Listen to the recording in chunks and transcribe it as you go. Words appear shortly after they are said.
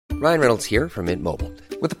Ryan Reynolds here from Mint Mobile.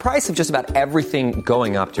 With the price of just about everything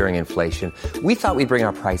going up during inflation, we thought we'd bring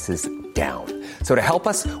our prices down. So to help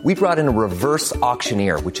us, we brought in a reverse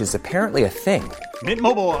auctioneer, which is apparently a thing. Mint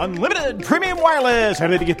Mobile Unlimited Premium Wireless. How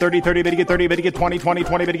to get 30, 30, bit to get 30, bit to get 20, 20,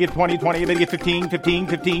 20, bit to get 20, 20, bit to get 15, 15,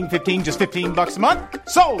 15, 15, just $15 a month?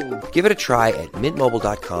 Sold! Give it a try at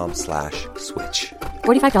mintmobile.com/switch.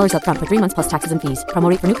 $45 up front for 3 months plus taxes and fees. Promo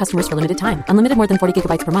rate for new customers for limited time. Unlimited more than 40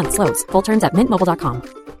 gigabytes per month. Slows full terms at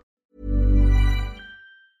mintmobile.com.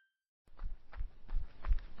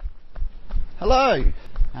 Hello,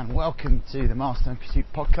 and welcome to the Master in Pursuit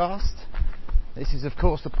podcast. This is, of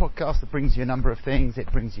course, the podcast that brings you a number of things.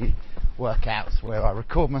 It brings you workouts where I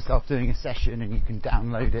record myself doing a session and you can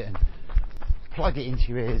download it and plug it into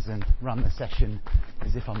your ears and run the session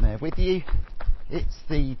as if I'm there with you. It's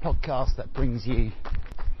the podcast that brings you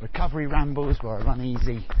recovery rambles where I run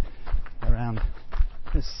easy around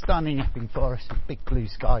the stunning Epping Forest with big blue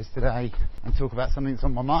skies today and talk about something that's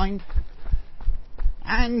on my mind.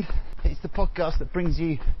 And it's the podcast that brings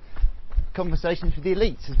you conversations with the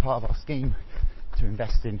elites as part of our scheme to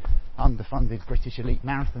invest in underfunded British elite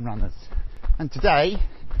marathon runners. And today,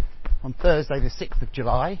 on Thursday the 6th of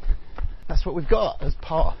July, that's what we've got as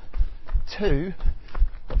part 2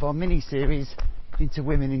 of our mini-series into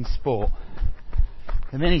women in sport.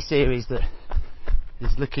 The mini-series that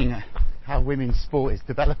is looking at how women's sport is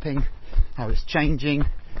developing, how it's changing,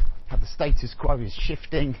 how the status quo is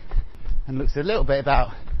shifting, and looks a little bit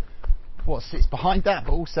about what sits behind that,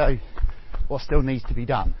 but also what still needs to be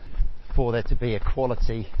done for there to be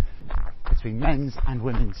equality between men's and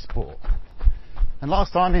women's sport. And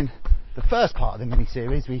last time, in the first part of the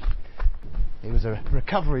mini-series, it was a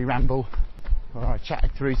recovery ramble where I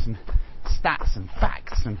chatted through some stats and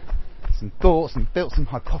facts and some thoughts and built some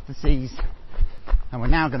hypotheses, and we're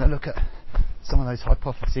now going to look at some of those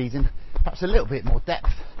hypotheses in perhaps a little bit more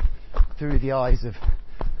depth through the eyes of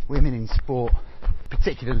women in sport,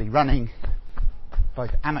 particularly running,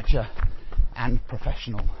 both amateur and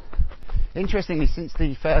professional. Interestingly, since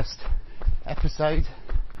the first episode,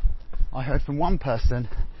 I heard from one person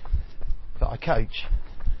that I coach,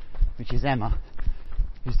 which is Emma,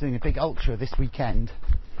 who's doing a big ultra this weekend,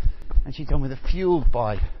 and she told me that fueled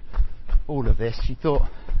by all of this, she thought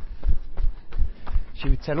she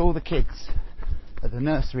would tell all the kids at the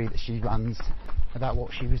nursery that she runs about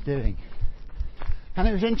what she was doing. And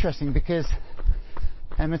it was interesting because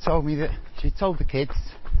Emma told me that she told the kids,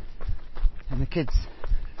 and the kids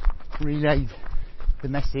relayed the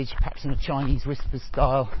message, perhaps in a Chinese whisper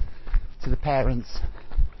style, to the parents,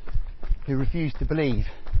 who refused to believe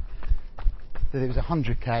that it was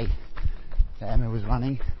 100k that Emma was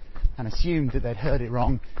running and assumed that they'd heard it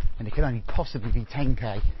wrong and it could only possibly be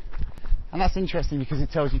 10k. And that's interesting because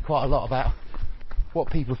it tells you quite a lot about what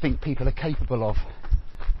people think people are capable of,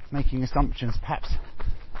 making assumptions, perhaps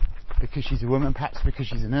because she's a woman, perhaps because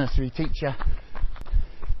she's a nursery teacher,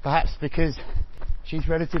 perhaps because she's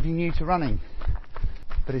relatively new to running.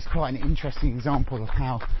 But it's quite an interesting example of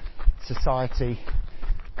how society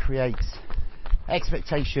creates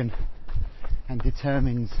expectation and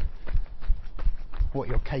determines what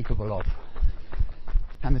you're capable of.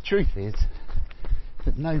 And the truth is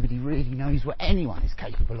that nobody really knows what anyone is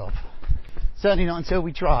capable of. Certainly not until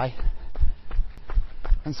we try.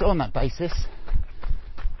 And so on that basis,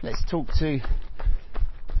 let's talk to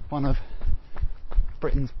one of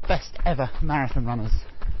Britain's best ever marathon runners.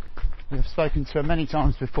 We have spoken to her many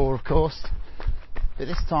times before, of course, but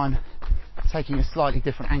this time taking a slightly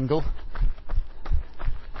different angle.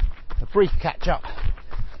 A brief catch up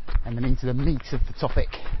and then into the meat of the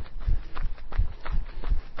topic.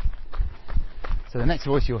 So the next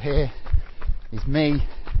voice you'll hear is me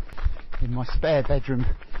in my spare bedroom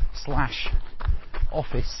slash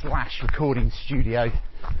office slash recording studio,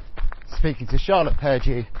 speaking to Charlotte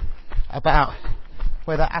Purdue about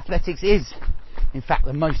whether athletics is in fact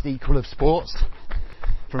the most equal of sports,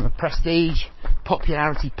 from a prestige,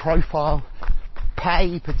 popularity, profile,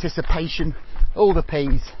 pay, participation, all the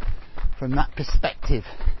P's from that perspective.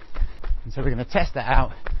 And so we're going to test that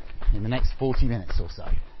out in the next 40 minutes or so.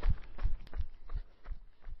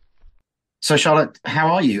 So Charlotte,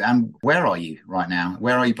 how are you and where are you right now?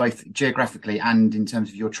 Where are you both geographically and in terms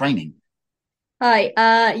of your training? Hi,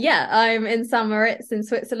 I'm in St. Moritz in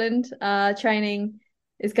Switzerland. Training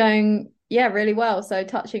is going, really well. So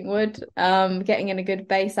touching wood, getting in a good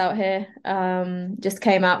base out here. Just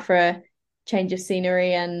came out for a change of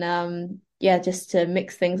scenery and just to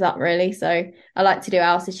mix things up really. So I like to do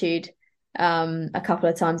altitude a couple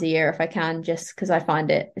of times a year if I can, just because I find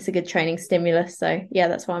it's a good training stimulus. So yeah,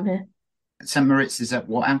 that's why I'm here. St. Moritz is at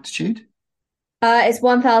what altitude? It's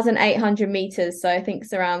 1,800 meters, so I think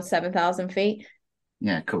it's around 7,000 feet.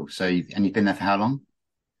 Yeah, cool. So, and you've been there for how long?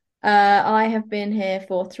 I have been here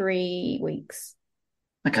for 3 weeks.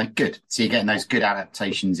 Okay, good. So you're getting those good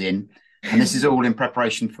adaptations in. And this is all in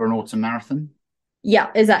preparation for an autumn marathon?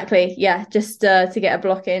 Yeah, exactly. Yeah, just to get a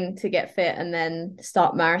block in, to get fit, and then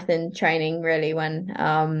start marathon training really when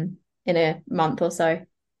in a month or so.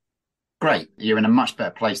 Great. You're in a much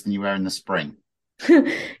better place than you were in the spring.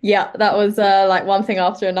 Yeah, that was like one thing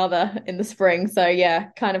after another in the spring. So yeah,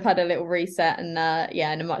 kind of had a little reset and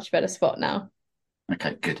yeah, in a much better spot now.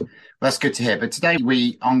 Okay, good. Well, that's good to hear. But today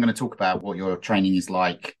I'm going to talk about what your training is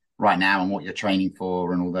like right now and what you're training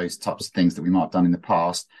for and all those types of things that we might have done in the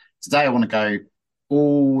past. Today, I want to go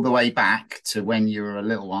all the way back to when you were a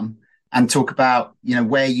little one and talk about,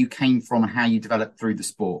 where you came from and how you developed through the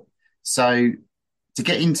sport. So to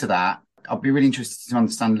get into that, I'll be really interested to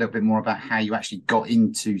understand a little bit more about how you actually got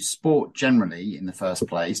into sport generally in the first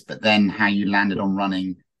place, but then how you landed on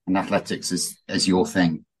running and athletics as your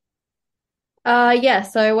thing. Yeah,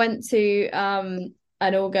 so I went to an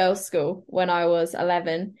all-girls school when I was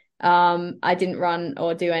 11. I didn't run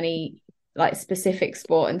or do any like specific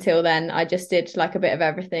sport until then. I just did like a bit of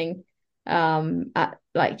everything at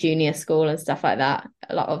like junior school and stuff like that.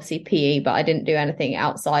 Like obviously PE, but I didn't do anything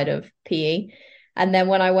outside of PE. And then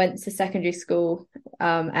when I went to secondary school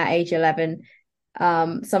at age 11,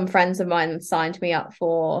 some friends of mine signed me up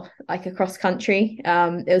for like a cross country.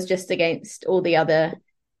 It was just against all the other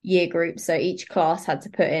year groups. So each class had to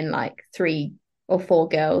put in like 3 or 4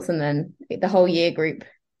 girls, and then the whole year group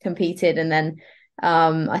competed. And then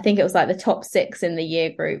I think it was like the top 6 in the year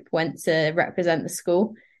group went to represent the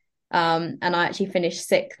school. And I actually finished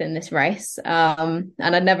 6th in this race. And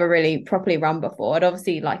I'd never really properly run before. I'd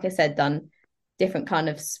obviously, like I said, done different kind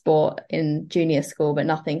of sport in junior school, but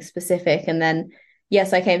nothing specific. And then,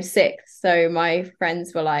 yes, I came 6th. So my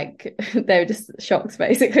friends were like, they were just shocked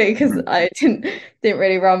basically because I didn't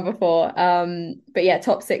really run before. But yeah,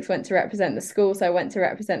 top 6 went to represent the school. So I went to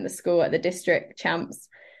represent the school at the district champs.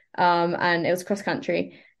 And it was cross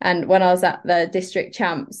country. And when I was at the district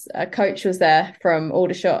champs, a coach was there from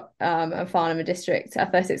Aldershot and Farnham District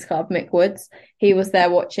Athletics Club, Mick Woods. He was there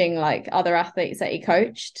watching like other athletes that he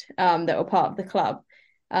coached that were part of the club.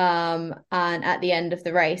 And at the end of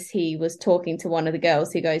the race, he was talking to one of the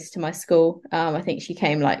girls who goes to my school. I think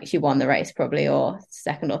she won the race probably, or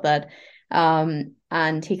 2nd or 3rd.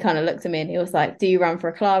 And he kind of looked at me and he was like, "Do you run for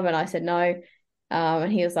a club?" And I said, "No."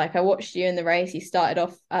 And he was like, "I watched you in the race. You started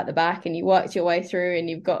off at the back and you worked your way through, and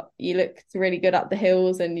you looked really good up the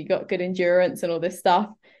hills and you got good endurance and all this stuff."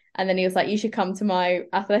 And then he was like, "You should come to my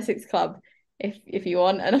athletics club if you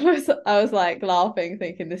want." And I was like laughing,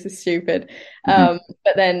 thinking this is stupid. But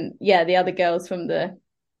then yeah, the other girls from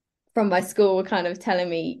my school were kind of telling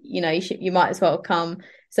me, you might as well come.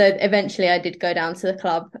 So eventually I did go down to the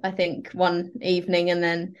club, I think one evening, and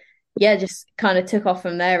then yeah, just kind of took off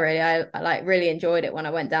from there really. I like really enjoyed it when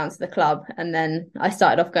I went down to the club, and then I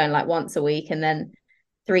started off going like once a week and then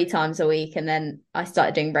 3 times a week, and then I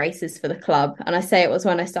started doing races for the club. And I say it was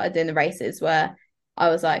when I started doing the races where I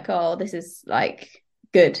was like, oh, this is like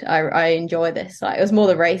good. I enjoy this. Like it was more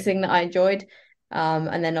the racing that I enjoyed.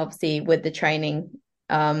 And then obviously with the training,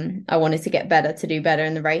 I wanted to get better, to do better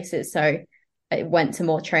in the races. So I went to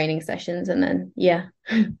more training sessions, and then yeah.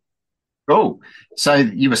 Cool. So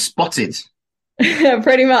you were spotted.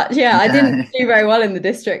 Pretty much, yeah. I didn't do very well in the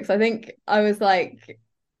districts. I think I was like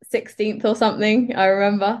 16th or something, I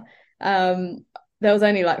remember. There was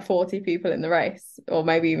only like 40 people in the race, or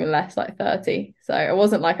maybe even less, like 30. So it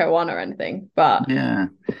wasn't like I won or anything, but yeah,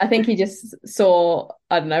 I think he just saw,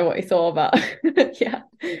 I don't know what he saw, but yeah.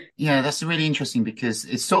 Yeah, that's really interesting because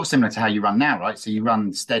it's sort of similar to how you run now, right? So you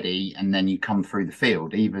run steady and then you come through the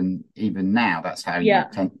field. Even now, that's how you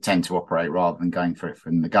tend to operate rather than going for it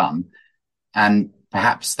from the gun. And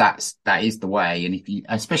perhaps that is the way. And if you,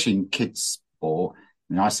 especially in kids sport,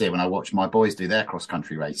 I see it when I watch my boys do their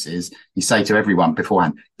cross-country races. You say to everyone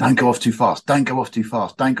beforehand, don't go off too fast, don't go off too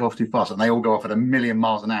fast, don't go off too fast. And they all go off at 1,000,000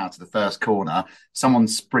 miles an hour to the first corner.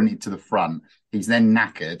 Someone's sprinted to the front. He's then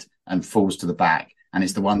knackered and falls to the back. And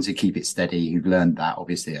it's the ones who keep it steady, who've learned that,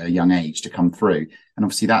 obviously, at a young age to come through. And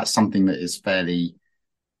obviously, that's something that is fairly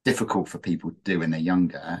difficult for people to do when they're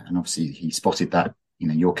younger. And obviously, he spotted that,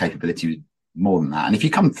 your capability more than that. And if you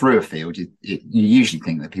come through a field, you usually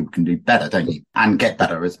think that people can do better, don't you? And get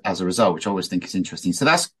better as a result, which I always think is interesting. So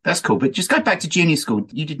that's cool. But just go back to junior school.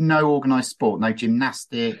 You did no organised sport, no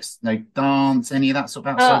gymnastics, no dance, any of that sort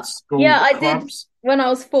of outside school clubs? Did. When I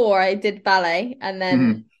was 4, I did ballet, and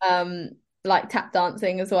then like tap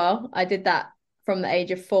dancing as well. I did that from the age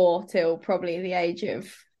of 4 till probably the age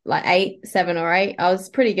of like 7 or 8. I was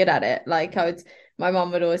pretty good at it. Like my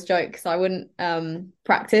mum would always joke because I wouldn't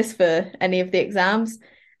practice for any of the exams.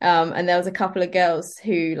 And there was a couple of girls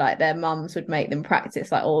who like their mums would make them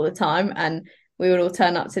practice like all the time, and we would all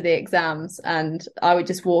turn up to the exams and I would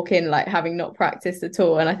just walk in like having not practiced at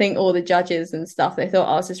all. And I think all the judges and stuff, they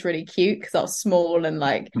thought I was just really cute because I was small and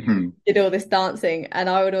like did all this dancing, and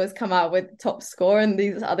I would always come out with top score, and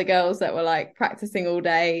these other girls that were like practicing all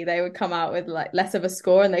day, they would come out with like less of a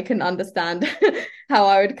score, and they couldn't understand how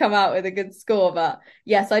I would come out with a good score. But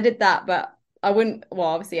yes, I did that, but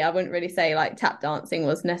obviously I wouldn't really say like tap dancing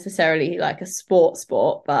was necessarily like a sport,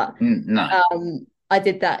 but no. I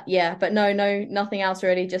did that, yeah, but no, nothing else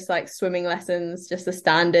really, just like swimming lessons, just the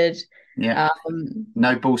standard. Yeah.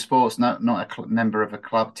 No ball sports, not a member of a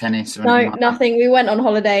club, tennis or anything? No, nothing. We went on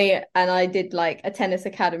holiday and I did like a tennis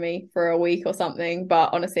academy for a week or something,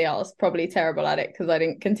 but honestly I was probably terrible at it because I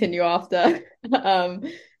didn't continue after.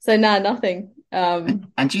 So no, nothing.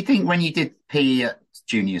 And do you think when you did PE at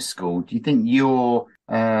junior school, do you think your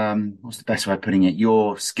what's the best way of putting it,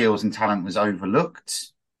 your skills and talent was overlooked?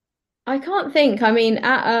 I can't think. I mean,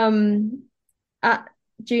 at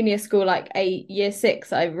junior school, like year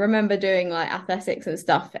 6, I remember doing like athletics and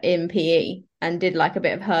stuff in PE and did like a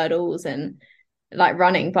bit of hurdles and like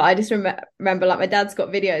running. But I just remember like my dad's got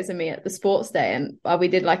videos of me at the sports day, and we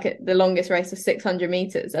did like the longest race of 600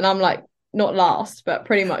 meters, and I'm like not last, but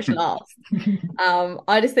pretty much last.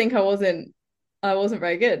 I just think I wasn't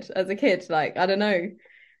very good as a kid. Like, I don't know.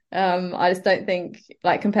 I just don't think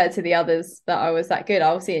like compared to the others that I was that good. I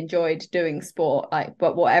obviously enjoyed doing sport, like,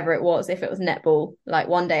 but whatever it was, if it was netball, like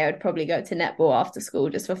one day I would probably go to netball after school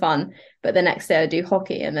just for fun, but the next day I'd do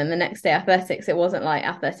hockey, and then the next day athletics. It wasn't like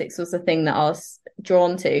athletics was the thing that I was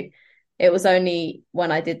drawn to. It was only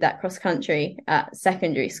when I did that cross country at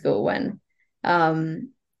secondary school when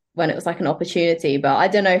it was like an opportunity. But I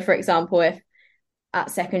don't know, for example, if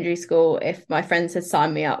at secondary school, if my friends had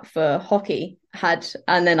signed me up for hockey,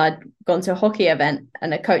 and then I'd gone to a hockey event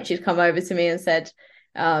and a coach had come over to me and said,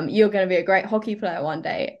 you're going to be a great hockey player one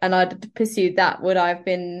day, and I'd pursued that, would I have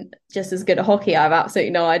been just as good at hockey? I have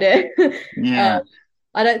absolutely no idea. Yeah.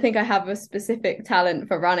 I don't think I have a specific talent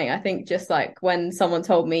for running. I think just like when someone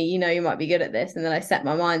told me, you know, you might be good at this, and then I set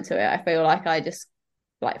my mind to it, I feel like I just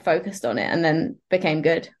like focused on it and then became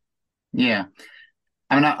good. Yeah.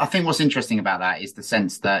 I mean, I think what's interesting about that is the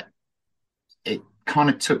sense that it kind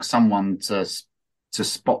of took someone to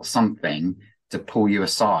spot something to pull you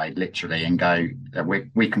aside, literally, and go,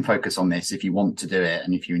 we can focus on this if you want to do it,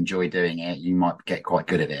 and if you enjoy doing it, you might get quite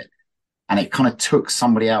good at it. And it kind of took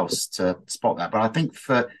somebody else to spot that. But I think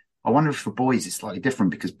I wonder if for boys it's slightly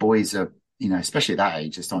different, because boys are, you know, especially at that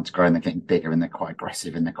age, they're starting to grow and they're getting bigger and they're quite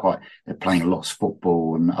aggressive and they're playing lots of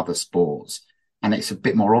football and other sports. And it's a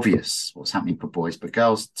bit more obvious what's happening for boys, but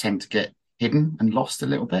girls tend to get hidden and lost a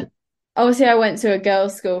little bit. Obviously, I went to a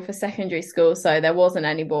girls' school for secondary school, so there wasn't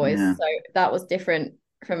any boys. Yeah. So that was different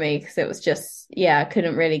for me, because it was just, I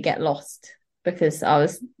couldn't really get lost because I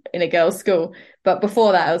was in a girls' school. But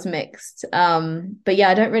before that, I was mixed. But yeah,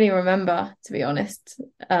 I don't really remember, to be honest.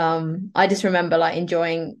 I just remember like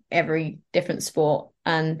enjoying every different sport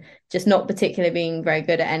and just not particularly being very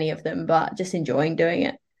good at any of them, but just enjoying doing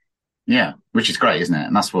it. Yeah, which is great, isn't it?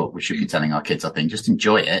 And that's what we should be telling our kids, I think. Just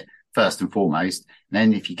enjoy it first and foremost. And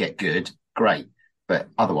then if you get good, great. But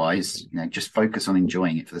otherwise, you know, just focus on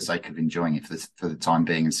enjoying it for the sake of enjoying it for the time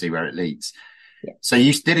being, and see where it leads. Yeah. So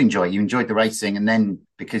you did enjoy it. You enjoyed the racing. And then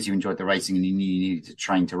because you enjoyed the racing and you knew you needed to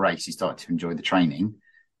train to race, you started to enjoy the training.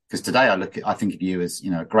 Because today I think of you as, you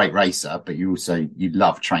know, a great racer, but you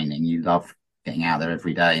love training. You love getting out there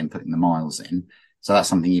every day and putting the miles in. So that's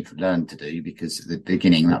something you've learned to do, because at the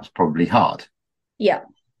beginning that was probably hard. Yeah.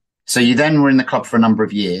 So you then were in the club for a number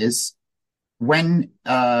of years. When,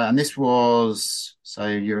 and this was,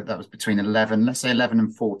 that was between 11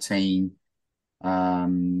 and 14.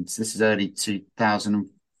 So this is early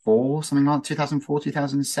 2004, something like 2004,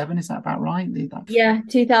 2007. Is that about right? Yeah,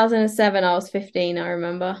 2007. I was 15, I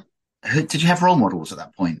remember. Did you have role models at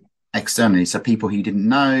that point externally? So people who you didn't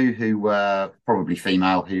know, who were probably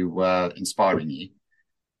female, who were inspiring you?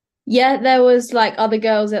 Yeah, there was like other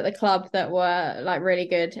girls at the club that were like really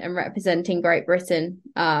good and representing Great Britain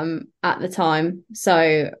at the time.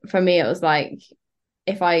 So for me, it was like,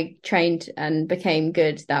 if I trained and became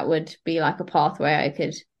good, that would be like a pathway I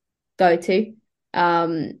could go to.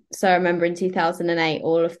 So I remember in 2008,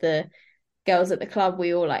 all of the girls at the club,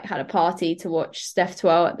 we all like had a party to watch Steph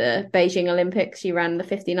Twell at the Beijing Olympics. She ran the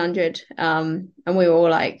 1500, and we were all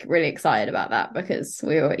like really excited about that because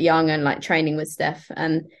we were young and like training with Steph,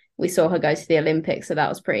 and we saw her go to the Olympics. So that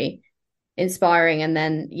was pretty inspiring. And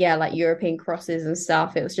then like European crosses and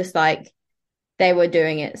stuff, it was just like they were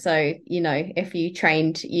doing it, so if you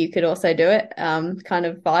trained you could also do it, kind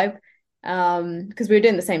of vibe, because we were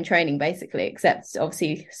doing the same training basically, except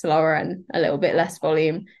obviously slower and a little bit less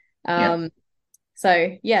volume. So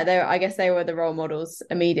I guess they were the role models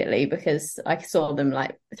immediately, because I saw them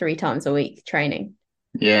like 3 times a week training.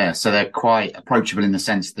 Yeah, so they're quite approachable in the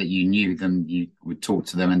sense that you knew them, you would talk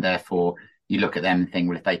to them, and therefore you look at them and think,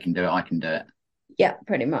 well, if they can do it, I can do it. Yeah,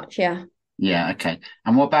 pretty much. Yeah. Yeah. Okay.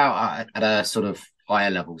 And what about at a sort of higher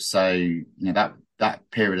level? So,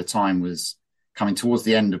 that period of time was coming towards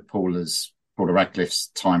the end of Paula Radcliffe's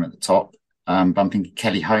time at the top. Bumping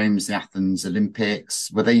Kelly Holmes, the Athens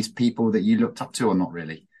Olympics. Were these people that you looked up to, or not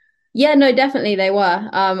really? Yeah, no, definitely they were.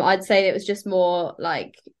 I'd say it was just more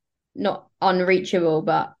like not unreachable,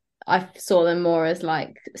 but I saw them more as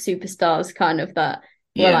like superstars, kind of, that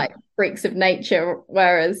were like freaks of nature,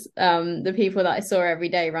 whereas the people that I saw every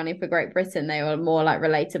day running for Great Britain, they were more like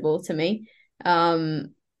relatable to me.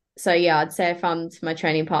 So I'd say I found my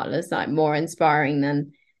training partners like more inspiring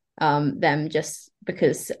than them, just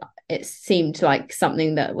because it seemed like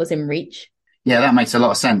something that was in reach. Yeah, that makes a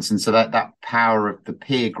lot of sense. And so that power of the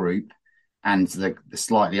peer group and the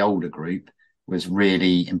slightly older group was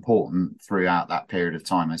really important throughout that period of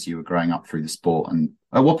time as you were growing up through the sport. And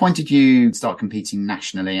at what point did you start competing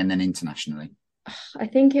nationally and then internationally? I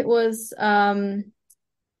think it was there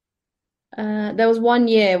was one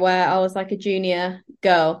year where I was like a junior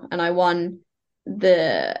girl and I won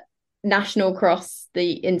the national cross,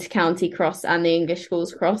 the intercounty cross, and the English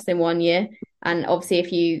schools cross in one year. And obviously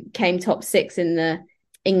if you came top 6 in the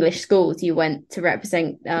English schools, you went to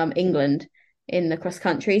represent England in the cross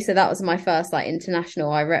country. So that was my first like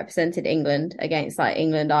international. I represented England against like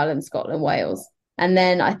England, Ireland, Scotland, Wales. And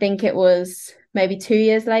then I think it was maybe 2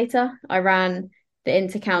 years later, I ran the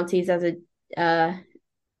intercounties as I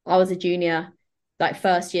was a junior, like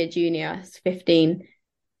first year junior, I was 15.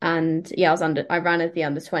 And I ran as the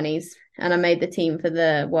under 20s, and I made the team for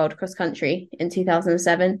the World Cross Country in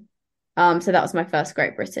 2007. So that was my first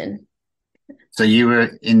Great Britain. So you were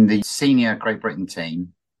in the senior Great Britain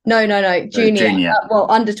team? No, junior.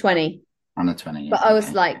 Under 20. Under 20. Yeah. But I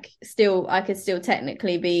was like, I could still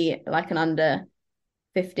technically be like an under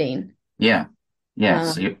 15. Yeah.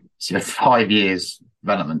 So you had 5 years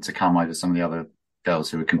development to come over some of the other girls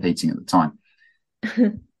who were competing at the time.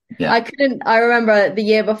 Yeah. I remember the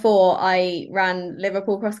year before I ran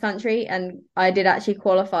Liverpool cross country, and I did actually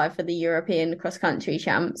qualify for the European cross country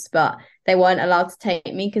champs, but they weren't allowed to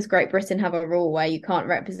take me because Great Britain have a rule where you can't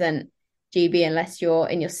represent GB unless you're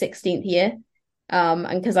in your 16th year.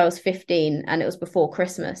 And because I was 15 and it was before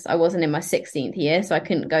Christmas, I wasn't in my 16th year, so I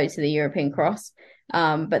couldn't go to the European cross.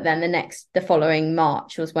 But then the following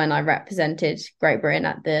March was when I represented Great Britain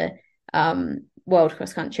at the World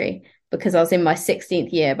Cross Country, because I was in my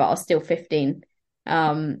 16th year, but I was still 15.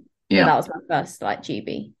 That was my first like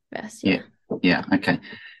GB best. Yeah. Okay.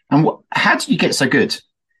 And how did you get so good?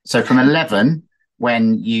 So from 11,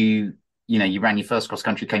 when you ran your first cross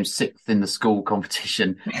country, came 6th in the school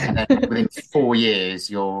competition, and then within 4 years,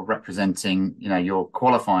 you're representing, you're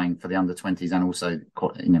qualifying for the under 20s and also,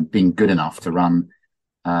 being good enough to run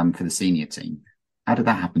for the senior team. How did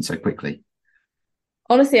that happen so quickly?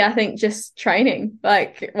 Honestly, I think just training,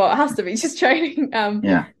 it has to be just training.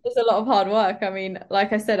 There's a lot of hard work. I mean,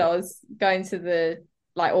 like I said, I was going to the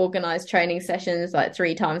organized training sessions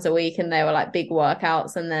 3 times a week, and they were big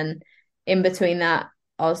workouts. And then in between that,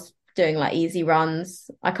 I was doing easy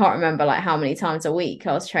runs. I can't remember how many times a week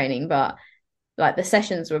I was training, but the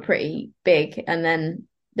sessions were pretty big. And then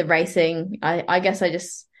the racing, I guess I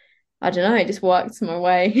don't know, I just worked my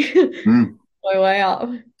way my way up.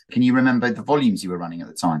 Can you remember the volumes you were running at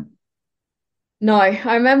the time? No,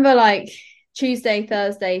 I remember Tuesday,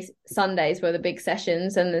 Thursdays, Sundays were the big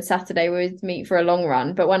sessions, and then Saturday we would meet for a long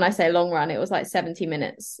run. But when I say long run, it was 70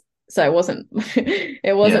 minutes. So it wasn't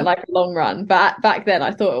a long run. But back then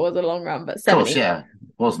I thought it was a long run, but 70. Of course, yeah, it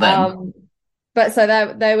was then. But so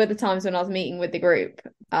they were the times when I was meeting with the group.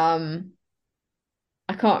 I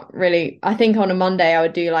think on a Monday I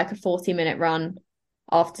would do a 40-minute run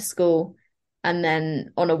after school, and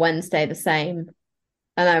then on a Wednesday the same.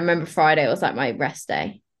 And I remember Friday was my rest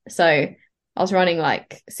day. So I was running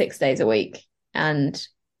 6 days a week, and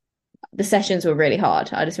the sessions were really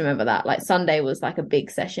hard. I just remember that Sunday was a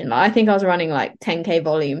big session. I think I was running 10K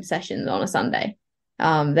volume sessions on a Sunday.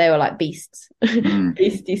 They were beasts,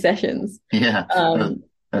 beastie sessions. Yeah.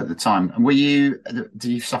 At the time. Did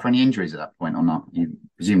you suffer any injuries at that point or not? You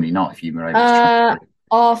presumably not, if you were able to track.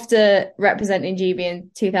 After representing GB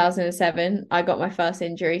in 2007, I got my first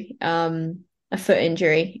injury. a foot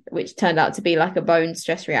injury, which turned out to be like a bone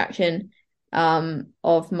stress reaction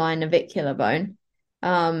of my navicular bone,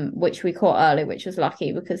 which we caught early, which was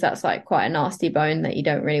lucky because that's like quite a nasty bone that you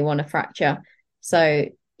don't really want to fracture. So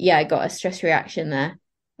yeah, I got a stress reaction there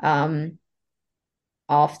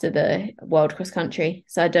after the World Cross Country.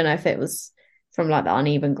 So I don't know if it was from like the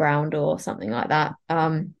uneven ground or something like that.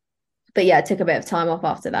 But yeah, I took a bit of time off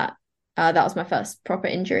after that. That was my first proper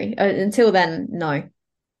injury. Until then, no.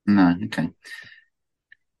 No, okay.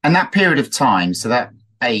 And that period of time, so that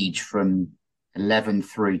age from 11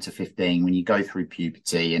 through to 15, when you go through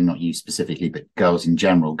puberty, and not you specifically, but girls in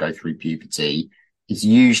general go through puberty, is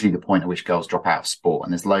usually the point at which girls drop out of sport.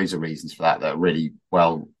 And there's loads of reasons for that are really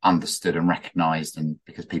well understood and recognised, and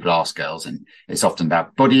because people ask girls, and it's often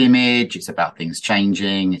about body image, it's about things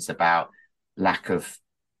changing, it's about lack of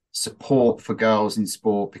support for girls in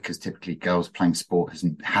sport, because typically girls playing sport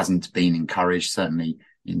hasn't been encouraged, certainly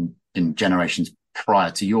in generations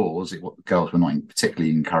prior to yours. Girls were not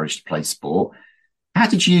particularly encouraged to play sport. How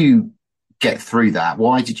did you get through that?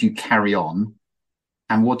 Why did you carry on?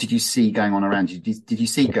 And what did you see going on around you? Did you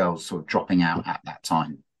see girls sort of dropping out at that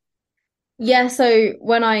time? Yeah, so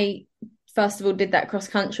when I first of all did that cross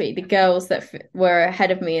country, the girls that were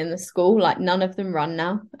ahead of me in the school, like none of them run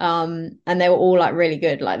now. And they were all like really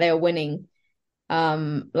good. Like they were winning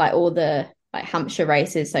like all the like Hampshire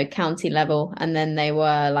races, so county level. And then they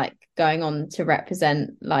were like going on to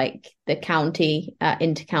represent like the county,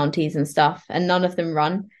 inter-counties and stuff. And none of them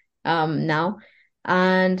run now.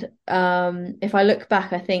 And if I look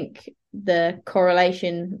back, I think the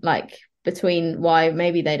correlation like between why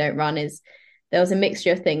maybe they don't run is there was a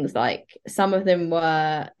mixture of things. Like some of them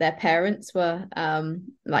were, their parents were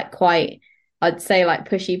like quite, I'd say like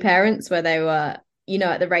pushy parents, where they were, you know,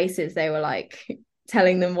 at the races, they were like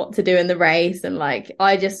telling them what to do in the race. And like,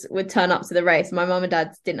 I just would turn up to the race. My mum and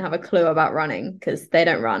dad didn't have a clue about running because they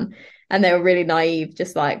don't run. And they were really naive,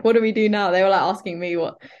 just like, what do we do now? They were like asking me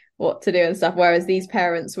what to do and stuff. Whereas these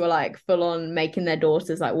parents were like full on making their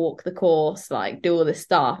daughters like walk the course, like do all this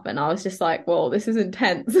stuff. And I was just like, whoa, this is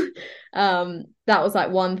intense. That was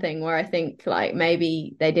like one thing where I think like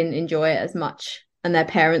maybe they didn't enjoy it as much and their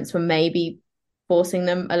parents were maybe forcing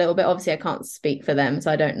them a little bit. Obviously I can't speak for them,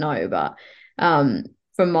 so I don't know, but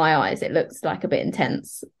from my eyes it looks like a bit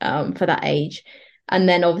intense for that age. And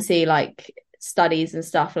then obviously like studies and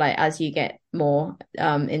stuff, like as you get more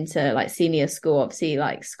into like senior school, obviously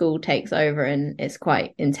like school takes over and it's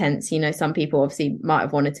quite intense. You know, some people obviously might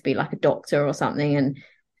have wanted to be like a doctor or something and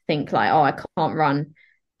think like, oh, I can't run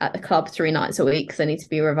at the club 3 nights a week because I need to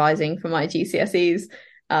be revising for my GCSEs.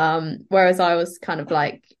 Whereas I was kind of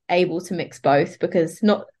like able to mix both, because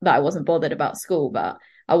not that I wasn't bothered about school, but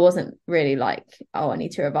I wasn't really like, oh, I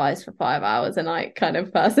need to revise for 5 hours a night kind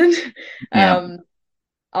of person. Yeah.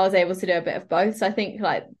 I was able to do a bit of both. So I think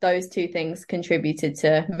like those two things contributed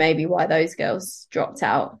to maybe why those girls dropped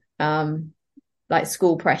out, like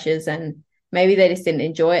school pressures, and maybe they just didn't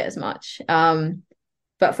enjoy it as much.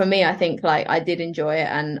 But for me, I think like I did enjoy it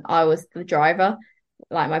and I was the driver.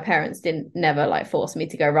 Like my parents never like force me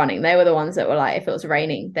to go running. They were the ones that were like, if it was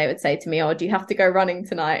raining, they would say to me, oh, do you have to go running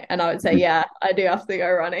tonight? And I would say, yeah, I do have to go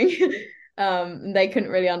running. They couldn't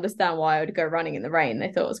really understand why I would go running in the rain.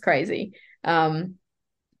 They thought it was crazy.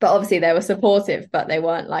 But obviously they were supportive, but they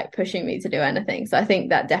weren't like pushing me to do anything. So I think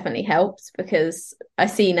that definitely helped, because I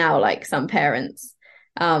see now like some parents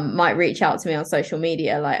might reach out to me on social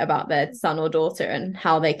media like about their son or daughter and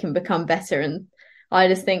how they can become better. And I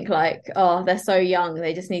just think like, oh, they're so young,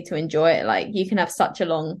 they just need to enjoy it. Like you can have such a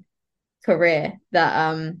long career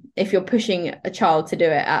that if you're pushing a child to do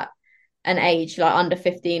it at an age like under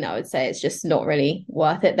 15, I would say it's just not really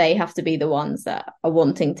worth it. They have to be the ones that are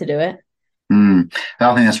wanting to do it.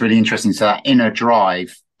 I think that's really interesting. So that inner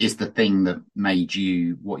drive is the thing that made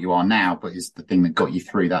you what you are now, but is the thing that got you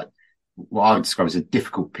through that, what I would describe as a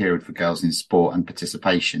difficult period for girls in sport and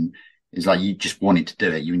participation. Is like you just wanted to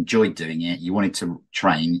do it. You enjoyed doing it. You wanted to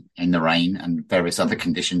train in the rain and various other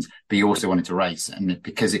conditions, but you also wanted to race. And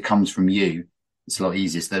because it comes from you, it's a lot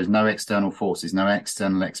easier. So there's no external forces, no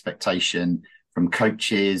external expectation from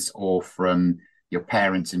coaches or from your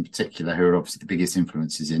parents in particular, who are obviously the biggest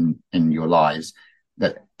influences in your lives.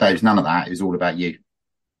 There's none of that. It was all about you.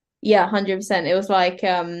 Yeah, 100%. It was like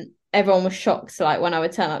everyone was shocked. Like when I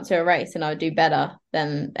would turn up to a race and I would do better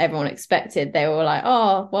than everyone expected, they were like,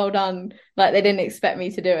 oh, well done. Like they didn't expect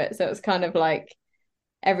me to do it. So it was kind of like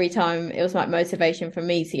every time it was like motivation for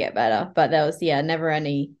me to get better. But there was, never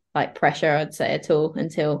any like pressure, I'd say, at all,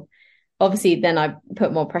 until obviously then I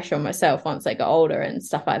put more pressure on myself once I got older and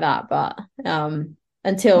stuff like that. But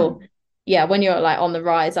until yeah, when you're like on the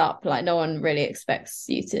rise up, like no one really expects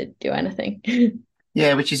you to do anything.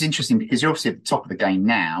 Yeah, which is interesting because you're obviously at the top of the game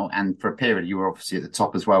now, and for a period you were obviously at the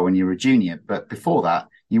top as well when you were a junior, but before that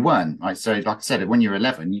you weren't, right? So like I said, when you were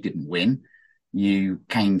 11, you didn't win. You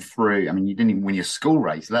came through, I mean, you didn't even win your school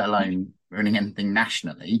race, let alone winning anything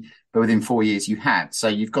nationally, but within 4 years you had. So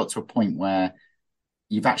you've got to a point where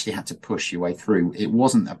you've actually had to push your way through. It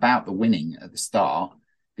wasn't about the winning at the start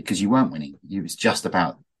because you weren't winning. It was just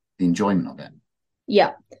about the enjoyment of it.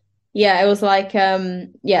 Yeah. Yeah, it was like, it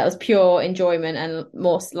was pure enjoyment and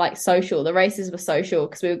more like social. The races were social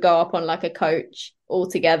because we would go up on like a coach all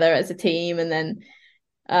together as a team and then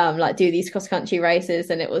like do these cross country races.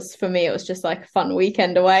 And it was, for me, it was just like a fun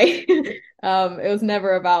weekend away. It was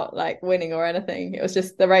never about like winning or anything. It was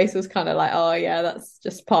just, the race was kind of like, oh yeah, that's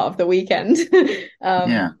just part of the weekend.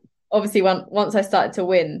 Yeah. Obviously once I started to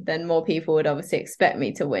win, then more people would obviously expect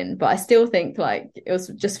me to win, but I still think like it was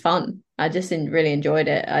just fun. I just really enjoyed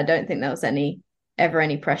it. I don't think there was ever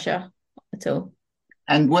any pressure at all.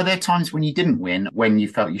 And were there times when you didn't win, when you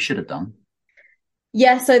felt you should have done?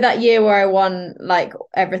 Yeah, so that year where I won like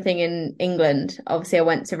everything in England, obviously I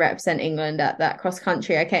went to represent England at that cross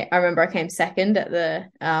country. I remember I came second at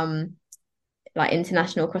the like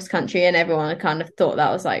international cross country, and everyone kind of thought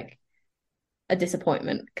that was like a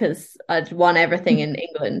disappointment because I'd won everything in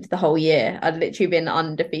England the whole year. I'd literally been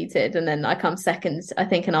undefeated, and then I come second. I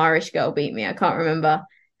think an Irish girl beat me. I can't remember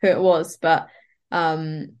who it was, but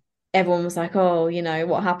everyone was like, oh, you know,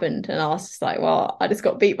 what happened? And I was just like, well, I just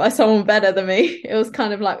got beat by someone better than me. It was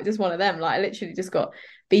kind of like just one of them. Like I literally just got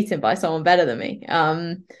beaten by someone better than me.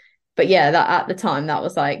 But yeah, that at the time that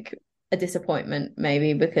was like a disappointment,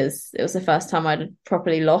 maybe because it was the first time I'd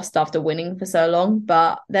properly lost after winning for so long.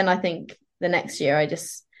 But then I think the next year I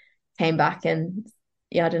just came back, and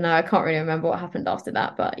yeah, I don't know, I can't really remember what happened after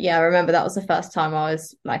that, but yeah, I remember that was the first time I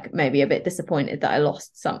was like maybe a bit disappointed that I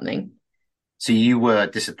lost something. So you were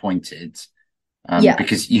disappointed Yeah.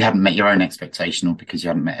 because you hadn't met your own expectation, or because you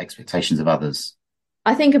hadn't met expectations of others?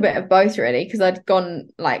 I think a bit of both really, because I'd gone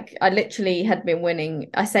like I literally had been winning.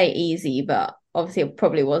 I say easy, but obviously it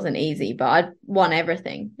probably wasn't easy, but I'd won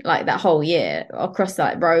everything like that whole year across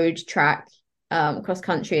like road, track, cross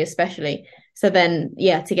country especially. So then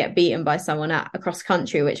yeah, to get beaten by someone at a cross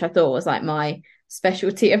country, which I thought was like my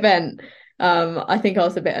specialty event, I think I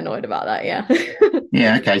was a bit annoyed about that. Yeah.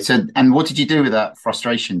 Yeah. Okay. So, and what did you do with that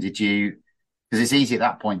frustration? Did you, because it's easy at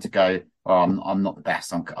that point to go, oh, I'm not the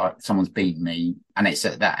best. Someone's beaten me. And it's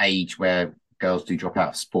at that age where girls do drop out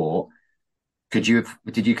of sport. Did you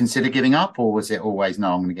consider giving up, or was it always,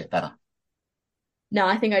 no, I'm going to get better? No,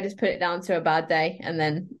 I think I just put it down to a bad day and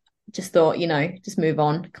then just thought, you know, just move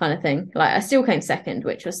on kind of thing. Like I still came second,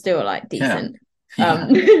 which was still like decent. Yeah.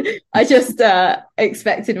 I just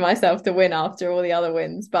expected myself to win after all the other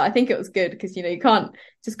wins, but I think it was good because, you know, you can't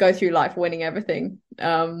just go through life winning everything.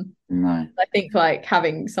 No. I think like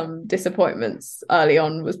having some disappointments early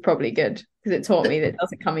on was probably good because it taught me that it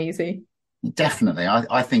doesn't come easy. Definitely.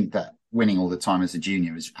 I think that winning all the time as a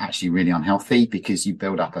junior is actually really unhealthy because you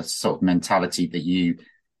build up a sort of mentality that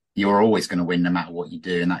you're always going to win no matter what you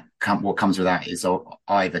do. And what comes with that is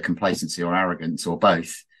either complacency or arrogance or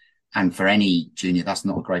both. And for any junior, that's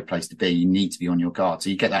not a great place to be. You need to be on your guard. So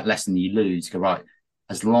you get that lesson, you lose, you go, right,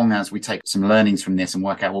 as long as we take some learnings from this and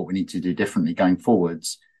work out what we need to do differently going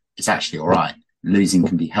forwards, it's actually all right. Losing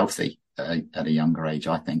can be healthy at a younger age,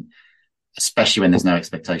 I think, especially when there's no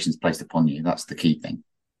expectations placed upon you. That's the key thing.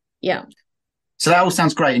 Yeah. So that all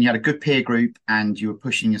sounds great. And you had a good peer group and you were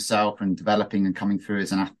pushing yourself and developing and coming through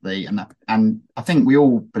as an athlete. And I think we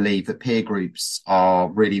all believe that peer groups are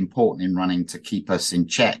really important in running to keep us in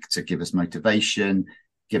check, to give us motivation,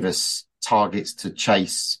 give us targets to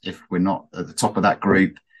chase if we're not at the top of that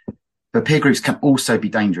group. But peer groups can also be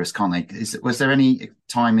dangerous, can't they? Was there any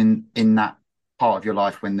time in that part of your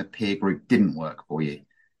life when the peer group didn't work for you?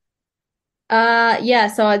 Yeah.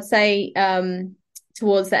 So I'd say,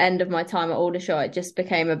 towards the end of my time at Aldershot, it just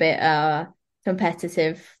became a bit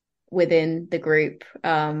competitive within the group.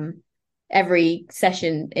 Every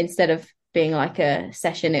session, instead of being like a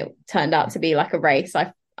session, it turned out to be like a race,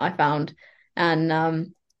 I found.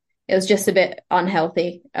 And it was just a bit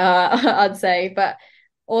unhealthy, I'd say. But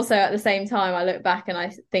also at the same time, I look back and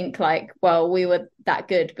I think like, well, we were that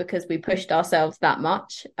good because we pushed ourselves that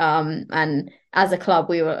much. And as a club,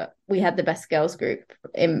 we had the best girls group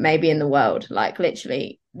maybe in the world. Like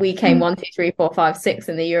literally, we came 1, 2, 3, 4, 5, 6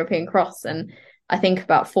 in the European Cross, and I think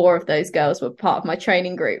about 4 of those girls were part of my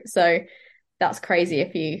training group. So that's crazy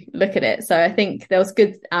if you look at it. So I think there was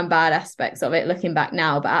good and bad aspects of it looking back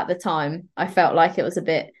now, but at the time, I felt like it was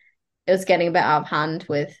getting a bit out of hand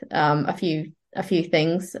with a few a few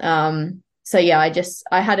things. So yeah,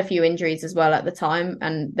 I had a few injuries as well at the time,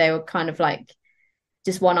 and they were kind of like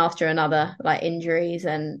just one after another, like injuries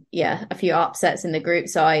and yeah, a few upsets in the group.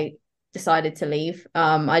 So I decided to leave.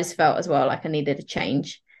 I just felt as well like I needed a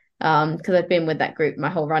change, because I'd been with that group my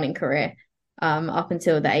whole running career, up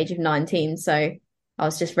until the age of 19. So I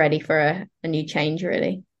was just ready for a new change,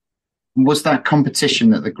 really. Was that competition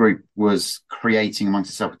that the group was creating amongst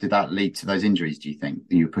itself, did that lead to those injuries, do you think?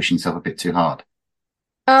 That you were pushing yourself a bit too hard?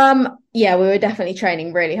 Yeah, we were definitely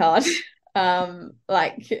training really hard.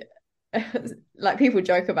 Like like people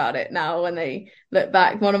joke about it now when they look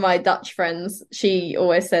back. One of my Dutch friends, she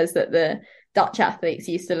always says that the Dutch athletes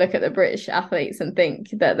used to look at the British athletes and think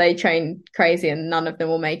that they train crazy and none of them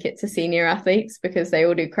will make it to senior athletes because they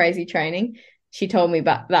all do crazy training. She told me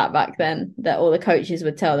back then that all the coaches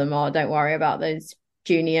would tell them, oh, don't worry about those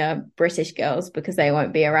junior British girls because they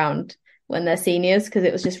won't be around when they're seniors, because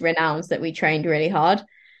it was just renowned that we trained really hard.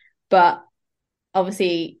 But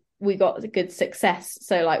obviously we got good success.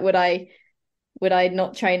 So like, would I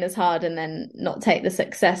not train as hard and then not take the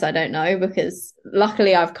success? I don't know, because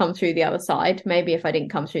luckily I've come through the other side. Maybe if I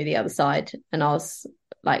didn't come through the other side and I was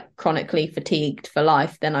like chronically fatigued for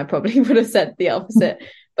life, then I probably would have said the opposite.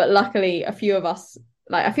 But luckily a few of us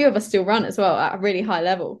still run as well at a really high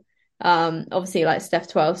level. Obviously like Steph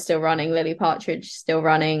 12 still running, Lily Partridge still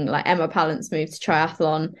running, like Emma Pallant's moved to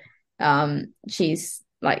triathlon. She's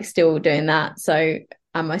like still doing that. So,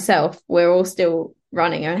 and myself, we're all still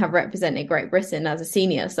running and have represented Great Britain as a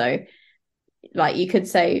senior. So like you could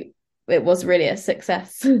say it was really a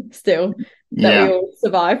success still that we all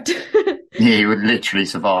survived. Yeah, you would literally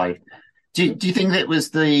survive. Do you think that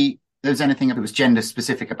there was anything that was gender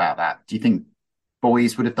specific about that? Do you think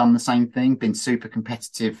boys would have done the same thing, been super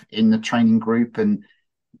competitive in the training group and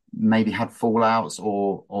maybe had fallouts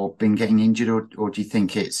or been getting injured, or do you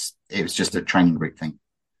think it was just a training group thing?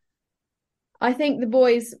 I think the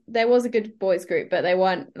boys, there was a good boys group, but they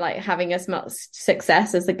weren't like having as much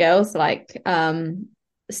success as the girls. Like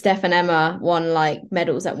Steph and Emma won like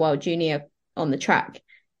medals at World Junior on the track.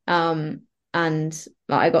 And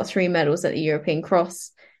like I got 3 medals at the European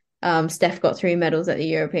Cross. Steph got 3 medals at the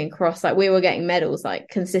European Cross. Like we were getting medals like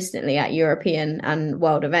consistently at European and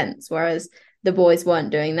world events, whereas the boys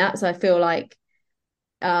weren't doing that. So I feel like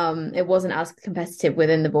it wasn't as competitive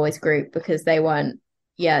within the boys group because they weren't.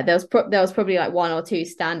 Yeah, there was probably like 1 or 2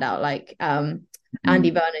 standout. Like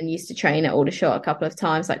Andy Vernon used to train at Aldershot a couple of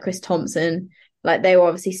times, like Chris Thompson. Like they were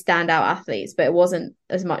obviously standout athletes, but it wasn't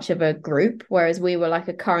as much of a group. Whereas we were like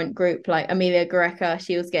a current group. Like Amelia Greca,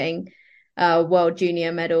 she was getting a World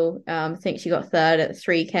Junior medal. I think she got 3rd at the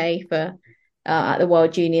 3K for at the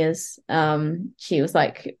World Juniors. She was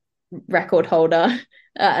like record holder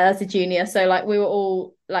as a junior. So like we were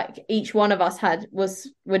all like, each one of us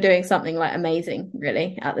were doing something like amazing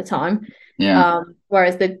really at the time. Yeah.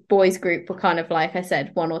 Whereas the boys group were kind of, like I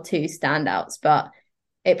said, 1 or 2 standouts, but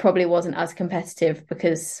it probably wasn't as competitive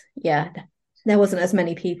because there wasn't as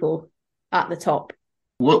many people at the top.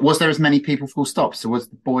 Was there as many people full stop? So was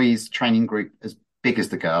the boys training group as big as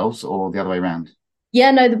the girls or the other way around?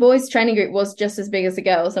 Yeah, no, the boys training group was just as big as the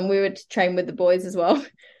girls, and we would train with the boys as well.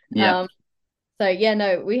 Yeah. So yeah,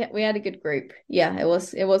 no, we had a good group. Yeah, it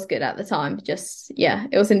was good at the time. Just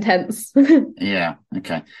it was intense. Yeah.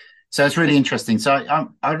 Okay. So it's really interesting. So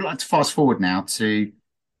I'd like to fast forward now to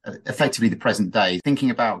effectively the present day, thinking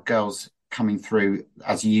about girls coming through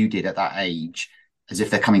as you did at that age, as if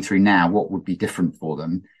they're coming through now. What would be different for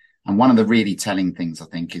them? And one of the really telling things I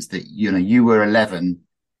think is that you were 11,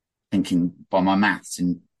 thinking by my maths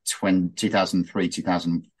in 2003,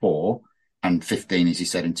 2004. And 15, as you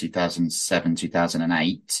said, in 2007,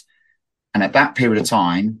 2008. And at that period of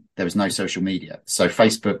time, there was no social media. So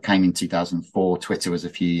Facebook came in 2004. Twitter was a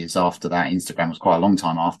few years after that. Instagram was quite a long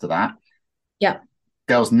time after that. Yeah.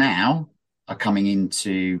 Girls now are coming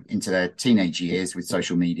into their teenage years with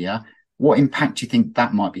social media. What impact do you think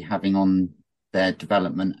that might be having on their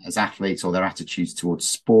development as athletes or their attitudes towards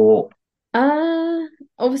sport?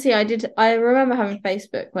 Obviously I remember having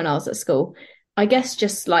Facebook when I was at school. I guess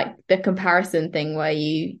just like the comparison thing where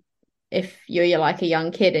if you're like a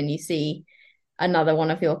young kid and you see another one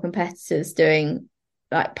of your competitors doing,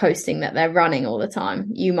 like posting that they're running all the time,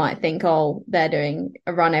 you might think, oh, they're doing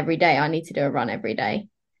a run every day, I need to do a run every day.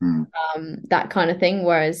 That kind of thing.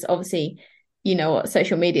 Whereas obviously, you know what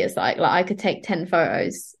social media is like I could take 10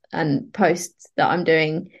 photos and post that I'm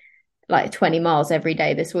doing like 20 miles every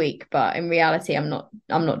day this week, but in reality I'm not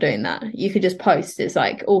doing that. You could just post, it's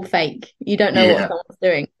like all fake, you don't know what someone's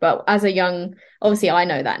doing. But as a young, obviously I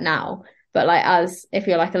know that now, But like, as if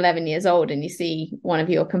you're like 11 years old and you see one of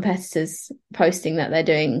your competitors posting that they're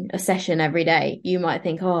doing a session every day, you might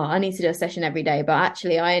think, oh, I need to do a session every day, but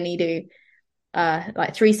actually I only do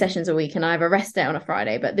like 3 sessions a week and I have a rest day on a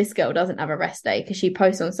Friday. But this girl doesn't have a rest day because she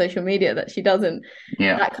posts on social media that she doesn't.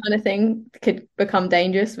 That kind of thing could become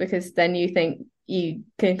dangerous, because then you think you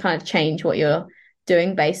can kind of change what you're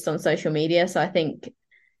doing based on social media. So I think,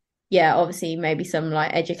 yeah, obviously maybe some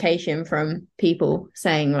like education from people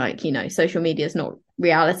saying like, you know, social media is not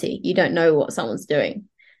reality. You don't know what someone's doing.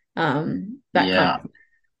 I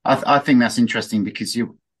think that's interesting, because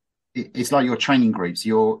it's like your training groups.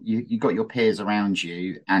 You got your peers around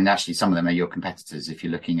you, and actually some of them are your competitors. If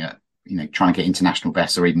you're looking at, you know, trying to get international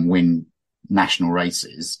bests or even win national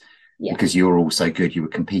races, because you're all so good, you were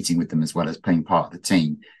competing with them as well as being part of the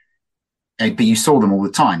team. But you saw them all the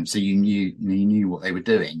time, so you knew what they were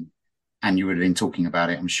doing, and you would have been talking about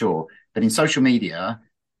it, I'm sure. But in social media,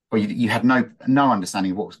 well, you had no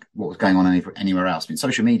understanding of what was going on anywhere else. But in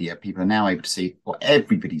social media, people are now able to see what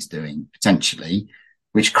everybody's doing potentially,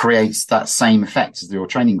 which creates that same effect as your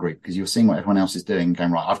training group, because you're seeing what everyone else is doing,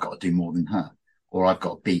 going, right, I've got to do more than her, or I've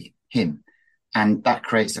got to beat him. And that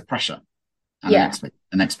creates a pressure and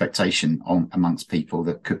an expectation amongst people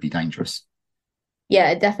that could be dangerous. Yeah,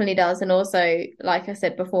 it definitely does. And also, like I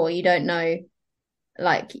said before, you don't know,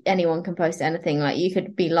 like anyone can post anything. Like you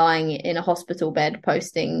could be lying in a hospital bed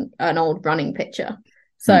posting an old running picture.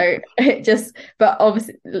 So but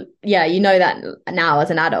obviously, yeah, you know that now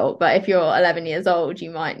as an adult, but if you're 11 years old,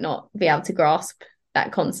 you might not be able to grasp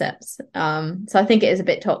that concept. So I think it is a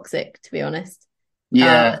bit toxic, to be honest.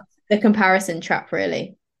 Yeah. The comparison trap,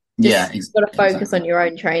 really. You've got to focus on your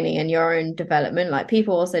own training and your own development. Like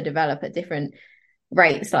people also develop at different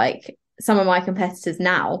rates. Like some of my competitors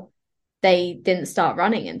now, they didn't start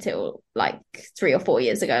running until like 3 or 4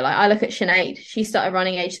 years ago. Like I look at Sinead, she started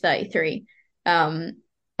running age 33.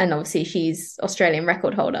 And obviously she's Australian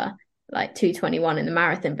record holder, like 2:21 in the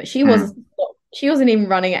marathon, but she wasn't even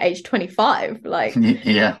running at age 25. Like, so,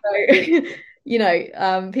 you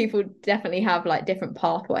know, people definitely have like different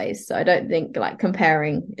pathways. So I don't think like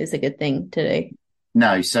comparing is a good thing to do.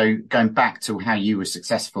 No. So going back to how you were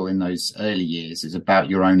successful in those early years is about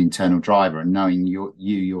your own internal driver and knowing you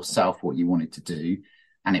yourself, what you wanted to do.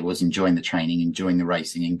 And it was enjoying the training, enjoying the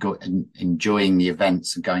racing, and enjoying the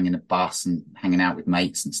events and going in a bus and hanging out with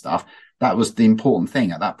mates and stuff. That was the important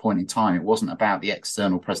thing at that point in time. It wasn't about the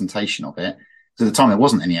external presentation of it. So at the time, there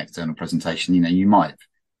wasn't any external presentation. You know, you might have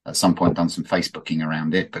at some point done some Facebooking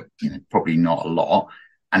around it, but, you know, probably not a lot.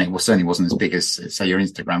 And it certainly wasn't as big as, say, your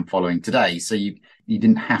Instagram following today. So you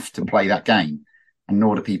didn't have to play that game, and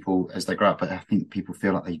nor do people as they grow up. But I think people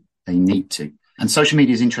feel like they need to. And social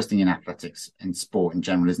media is interesting in athletics and sport in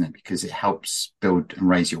general, isn't it? Because it helps build and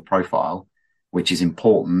raise your profile, which is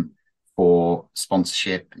important for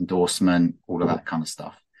sponsorship, endorsement, all of that kind of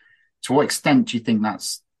stuff. To what extent do you think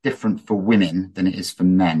that's different for women than it is for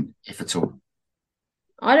men, if at all?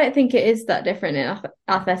 I don't think it is that different in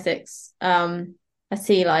athletics. I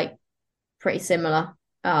see like pretty similar.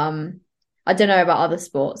 I don't know about other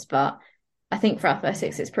sports, but I think for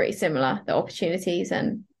athletics, it's pretty similar, the opportunities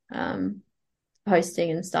and hosting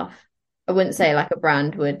and stuff. I wouldn't say like a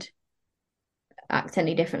brand would act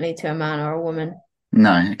any differently to a man or a woman.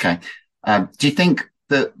 No. Okay. Do you think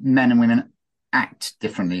that men and women act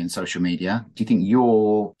differently in social media? Do you think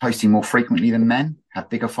you're posting more frequently than men, have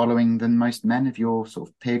bigger following than most men of your sort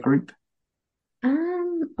of peer group?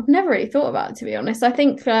 I've never really thought about it, to be honest. I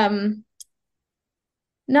think no,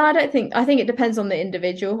 I don't think. I think it depends on the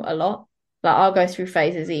individual a lot. Like I'll go through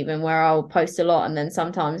phases even where I'll post a lot and then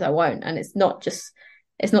sometimes I won't. And it's not to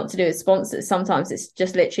do with sponsors. Sometimes it's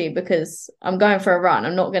just literally because I'm going for a run.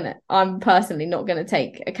 I'm personally not going to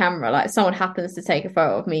take a camera. Like if someone happens to take a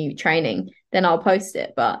photo of me training, then I'll post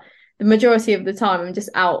it. But the majority of the time I'm just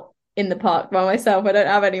out in the park by myself. I don't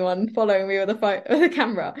have anyone following me with a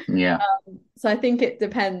camera. Yeah. So I think it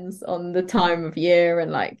depends on the time of year,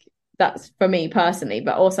 and like that's for me personally,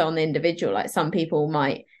 but also on the individual. Like some people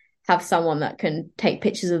might have someone that can take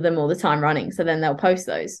pictures of them all the time running, so then they'll post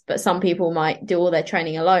those. But some people might do all their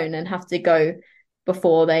training alone and have to go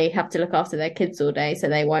before they have to look after their kids all day, so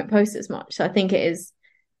they won't post as much. So I think it is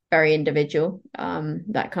very individual,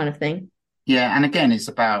 that kind of thing. Yeah, and again, it's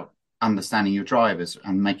about understanding your drivers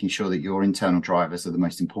and making sure that your internal drivers are the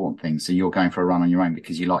most important thing. So you're going for a run on your own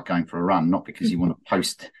because you like going for a run, not because you want to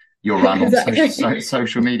post your run on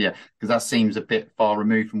social media, because that seems a bit far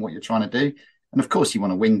removed from what you're trying to do. And of course you want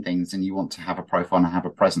to win things and you want to have a profile and have a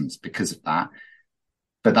presence because of that.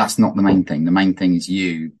 But that's not the main thing. The main thing is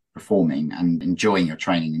you performing and enjoying your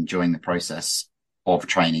training, enjoying the process of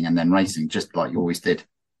training and then racing, just like you always did.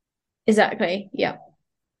 Exactly. Yeah.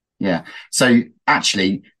 Yeah. So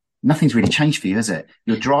actually, nothing's really changed for you, has it?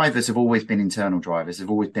 Your drivers have always been internal drivers,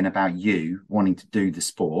 have always been about you wanting to do the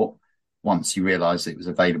sport once you realised it was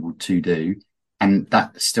available to do. And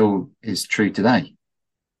that still is true today.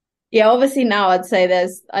 Yeah, obviously now I'd say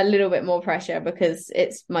there's a little bit more pressure because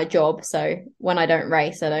it's my job. So when I don't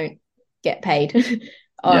race, I don't get paid.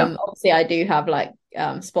 Obviously I do have like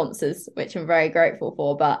sponsors, which I'm very grateful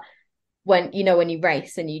for. But when you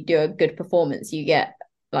race and you do a good performance, you get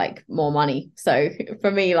like more money. So for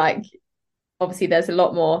me, like obviously there's a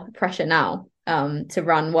lot more pressure now to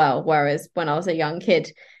run well. Whereas when I was a young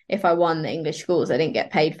kid, if I won the English schools, I didn't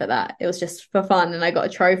get paid for that. It was just for fun and I got a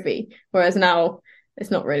trophy. Whereas now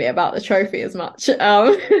it's not really about the trophy as much.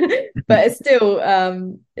 But it's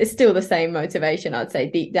still the same motivation, I'd say,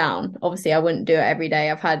 deep down. Obviously I wouldn't do it every day.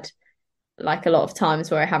 I've had like a lot of times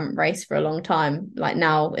where I haven't raced for a long time. Like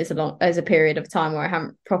now is a period of time where I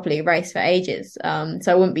haven't properly raced for ages. So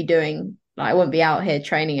I wouldn't be out here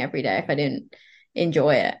training every day if I didn't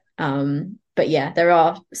enjoy it. But yeah, there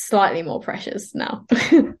are slightly more pressures now.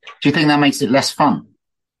 Do you think that makes it less fun?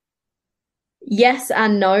 Yes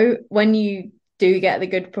and no. When you do get the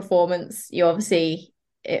good performance,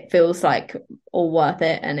 it feels like all worth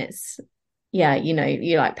it, and it's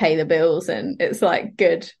you like pay the bills and it's like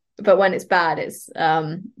good. But when it's bad, it's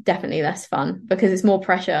definitely less fun because it's more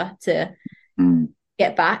pressure to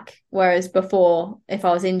get back. Whereas before, if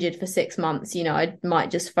I was injured for 6 months, I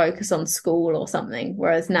might just focus on school or something.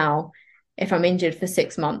 Whereas now, if I'm injured for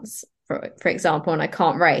 6 months, for example, and I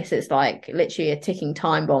can't race, it's like literally a ticking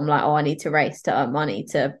time bomb. Like, I need to race to earn money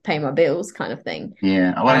to pay my bills, kind of thing.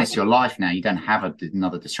 Yeah, well, it's your life now. You don't have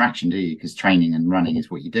another distraction, do you? Because training and running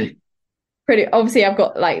is what you do. Obviously, I've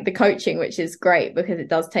got like the coaching, which is great because it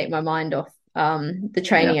does take my mind off the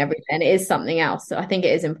training every day, and it is something else. So I think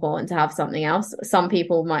it is important to have something else. Some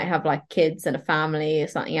people might have like kids and a family or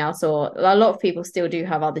something else, or a lot of people still do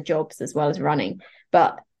have other jobs as well as running.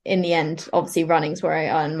 But in the end, obviously running's where I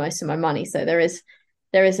earn most of my money. So there is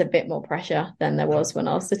a bit more pressure than there was when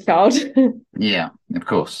I was a child. Yeah, of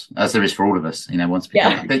course, as there is for all of us. Once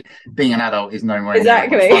being an adult is no more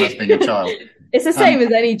exactly fun as being a child. It's the same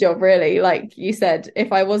as any job, really. Like you said,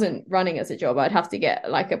 if I wasn't running as a job, I'd have to get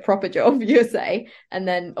like a proper job, you say. And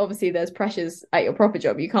then obviously there's pressures at your proper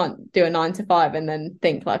job. You can't do a 9 to 5 and then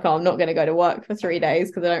think like, oh, I'm not going to go to work for 3 days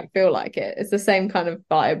because I don't feel like it. It's the same kind of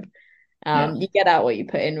vibe. You get out what you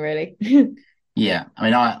put in, really. Yeah, I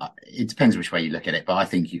mean, it depends which way you look at it, but I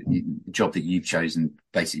think the job that you've chosen,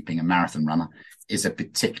 basically being a marathon runner, is a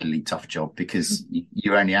particularly tough job because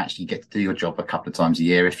you only actually get to do your job a couple of times a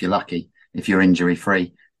year if you're lucky, if you're injury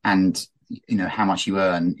free, and how much you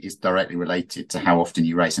earn is directly related to how often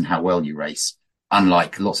you race and how well you race.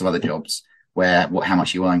 Unlike lots of other jobs where how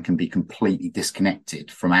much you earn can be completely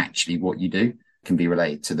disconnected from actually what you do. Can be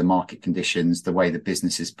related to the market conditions, the way the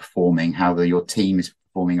business is performing, how your team is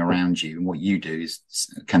performing around you, and what you do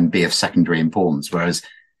can be of secondary importance. Whereas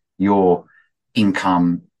your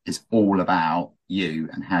income is all about you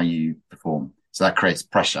and how you perform. So that creates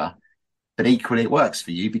pressure, but equally it works for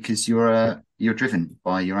you because you're driven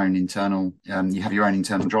by your own internal. You have your own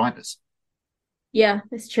internal drivers. Yeah,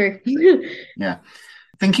 it's true. Yeah,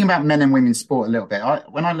 thinking about men and women's sport a little bit.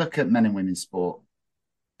 When I look at men and women's sport,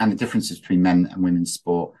 and the differences between men and women's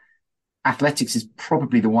sport, athletics is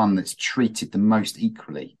probably the one that's treated the most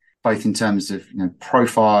equally, both in terms of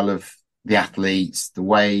profile of the athletes, the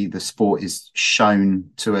way the sport is shown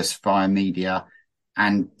to us via media,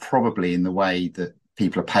 and probably in the way that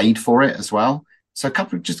people are paid for it as well. So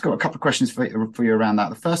just got a couple of questions for you around that.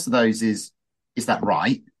 The first of those is that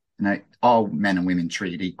right? Are men and women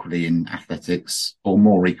treated equally in athletics, or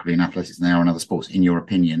more equally in athletics than they are in other sports, in your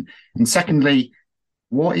opinion? And secondly,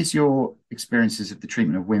 what is your experiences of the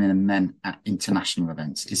treatment of women and men at international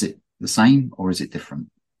events? Is it the same or is it different?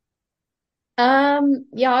 I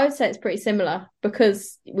would say it's pretty similar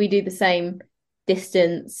because we do the same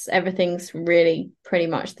distance. Everything's really pretty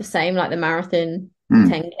much the same, like the marathon,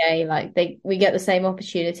 10K, like we get the same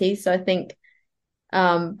opportunities. So I think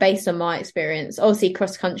based on my experience, obviously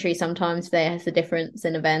cross country, sometimes there's a difference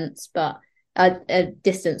in events, but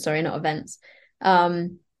distance, sorry, not events.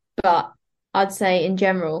 But I'd say in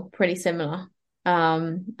general, pretty similar.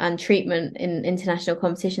 And treatment in international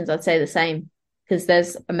competitions, I'd say the same because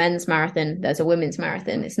there's a men's marathon, there's a women's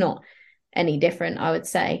marathon. It's not any different, I would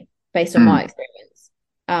say, based on my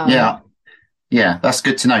experience. Yeah, that's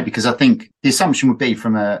good to know because I think the assumption would be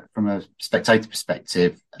from a spectator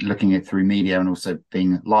perspective, looking at through media and also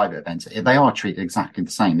being live at events, they are treated exactly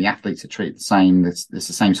the same. The athletes are treated the same. There's the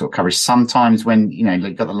same sort of coverage. Sometimes when,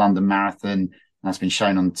 you've got the London Marathon, That's been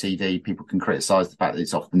shown on TV. People can criticise the fact that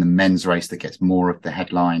it's often the men's race that gets more of the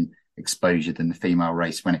headline exposure than the female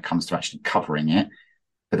race when it comes to actually covering it.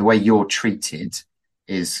 But the way you're treated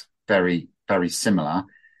is very, very similar.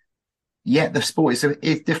 Yet the sport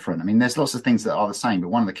is different. I mean, there's lots of things that are the same, but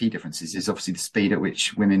one of the key differences is obviously the speed at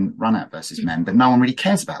which women run at versus men. But no one really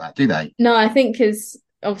cares about that, do they? No, I think because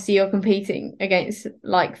obviously you're competing against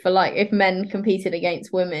like for like. If men competed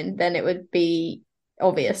against women, then it would be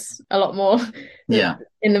obvious a lot more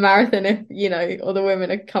in the marathon if, you know, all the women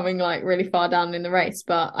are coming like really far down in the race.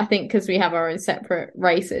 But I think because we have our own separate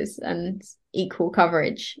races and equal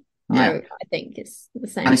coverage, I think it's the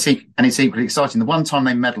same. And it's equally exciting. The one time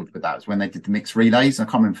they meddled with that was when they did the mixed relays. I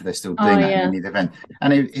can't remember if they're still doing that in the event.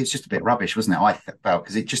 And it's just a bit rubbish, wasn't it? I felt,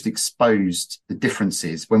 because it just exposed the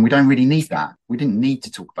differences when we don't really need that. We didn't need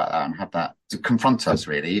to talk about that and have that to confront us,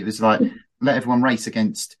 really. It was like, let everyone race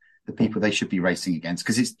against the people they should be racing against,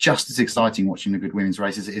 because it's just as exciting watching a good women's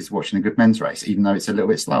race as it is watching a good men's race, even though it's a little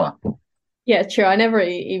bit slower. Yeah, true. I never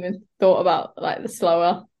even thought about like the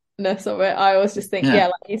slowerness of it. I always just think,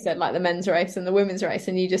 like you said, like the men's race and the women's race,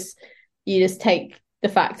 and you just take the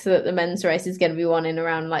fact that the men's race is going to be won in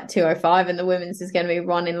around like 2:05 and the women's is going to be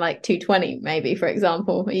run in like 2:20, maybe, for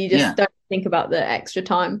example. You just don't think about the extra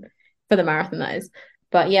time for the marathon, that is.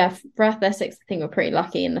 But yeah, for athletics, I think we're pretty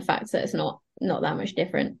lucky in the fact that it's not that much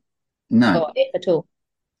different. No, or if at all.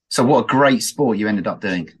 So what a great sport you ended up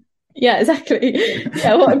doing. Yeah, exactly.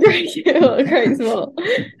 Yeah, what a great sport.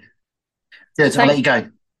 Good. I'll let you go.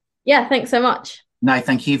 Yeah, thanks so much. No,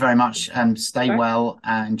 thank you very much. Stay well.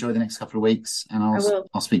 Enjoy the next couple of weeks, and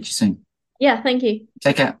I'll speak to you soon. Yeah, thank you.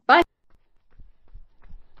 Take care. Bye.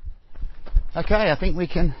 Okay, I think we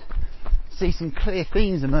can see some clear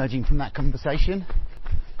themes emerging from that conversation.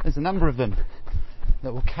 There's a number of them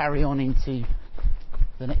that will carry on into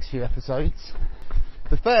the next few episodes.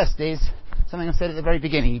 The first is something I said at the very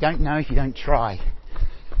beginning: you don't know if you don't try.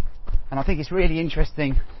 And I think it's really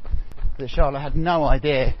interesting that Charlotte had no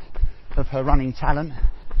idea of her running talent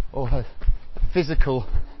or her physical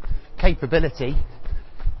capability.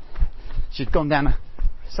 She'd gone down a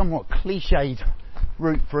somewhat cliched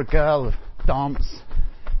route for a girl of dance,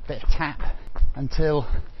 a bit of tap, until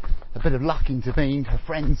a bit of luck intervened. Her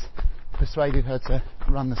friends persuaded her to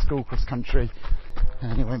run the school cross country,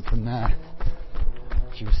 and it went from there.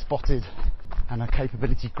 She was spotted and her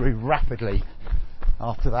capability grew rapidly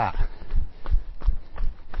after that.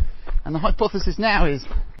 And the hypothesis now is,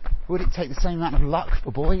 would it take the same amount of luck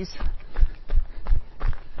for boys?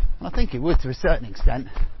 And I think it would, to a certain extent,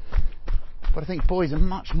 but I think boys are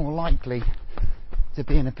much more likely to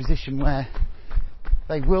be in a position where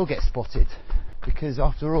they will get spotted, because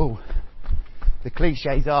after all, the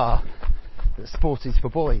cliches are that sport is for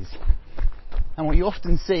boys. And what you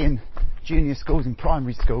often see in junior schools and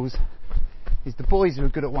primary schools is the boys who are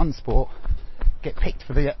good at one sport get picked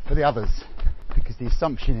for the others, because the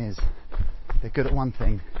assumption is they're good at one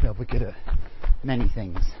thing, they'll be good at many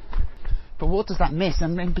things. But what does that miss?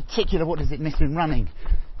 And in particular, what does it miss in running?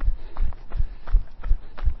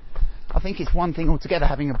 I think it's one thing altogether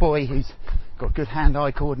having a boy who's got good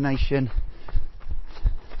hand-eye coordination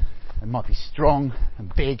and might be strong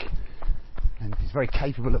and big and is very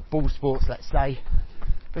capable at ball sports, let's say.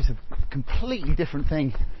 But it's a completely different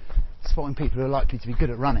thing spotting people who are likely to be good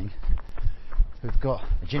at running, who've got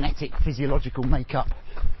a genetic, physiological makeup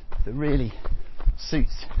that really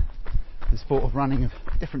suits the sport of running of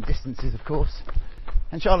different distances, of course.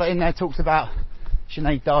 And Charlotte in there talks about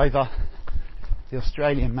Sinead Diver, the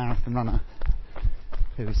Australian marathon runner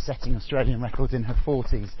who is setting Australian records in her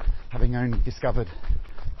 40s, having only discovered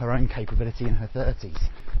her own capability in her 30s.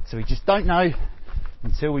 So we just don't know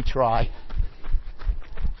until we try.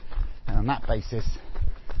 And on that basis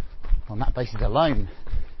alone,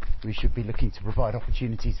 we should be looking to provide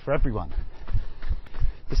opportunities for everyone.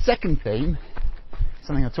 The second theme,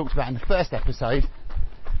 something I talked about in the first episode,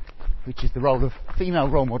 which is the role of female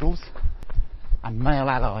role models and male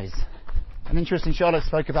allies. And interesting, Charlotte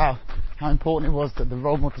spoke about how important it was that the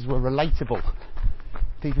role models were relatable.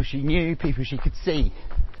 People she knew, people she could see,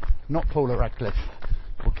 not Paula Radcliffe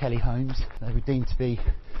or Kelly Holmes. They were deemed to be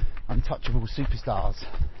untouchable superstars.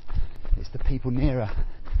 It's the people nearer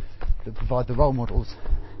that provide the role models.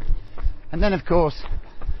 And then, of course,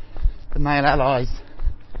 the male allies,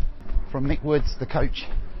 from Mick Woods, the coach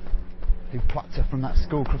who plucked her from that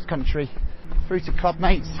school cross country, through to club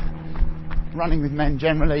mates, running with men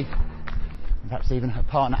generally, and perhaps even her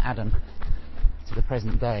partner Adam, to the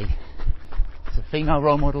present day. So female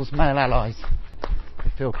role models, male allies,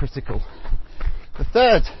 they feel critical. The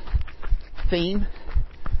third theme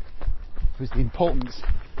was the importance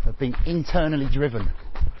of being internally driven.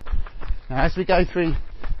 Now, as we go through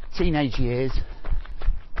teenage years,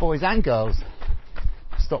 boys and girls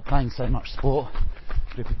stop playing so much sport,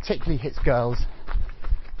 but it particularly hits girls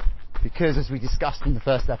because, as we discussed in the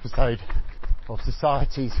first episode, of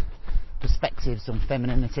society's perspectives on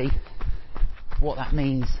femininity, what that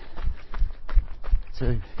means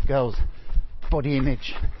to girls' body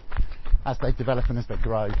image as they develop and as they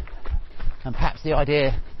grow. And perhaps the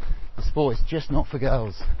idea the sport is just not for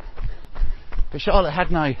girls. But Charlotte had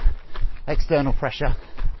no external pressure,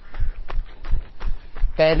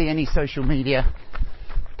 barely any social media,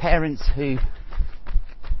 parents who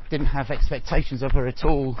didn't have expectations of her at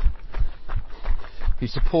all, who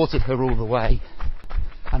supported her all the way,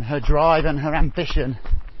 and her drive and her ambition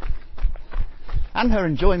and her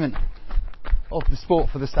enjoyment of the sport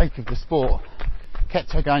for the sake of the sport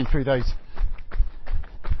kept her going through those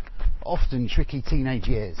often tricky teenage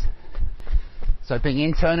years. So being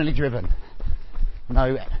internally driven,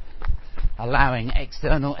 no allowing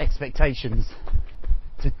external expectations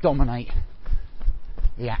to dominate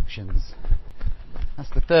the actions. That's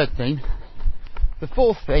the third theme. The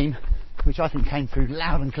fourth theme, which I think came through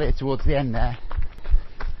loud and clear towards the end there,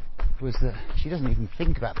 was that she doesn't even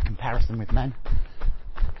think about the comparison with men.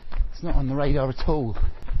 It's not on the radar at all.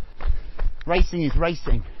 Racing is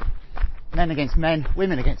racing. Men against men,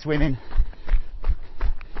 women against women.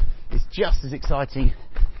 It's just as exciting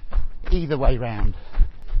either way round.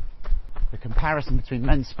 The comparison between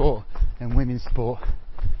men's sport and women's sport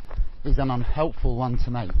is an unhelpful one to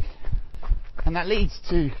make. And that leads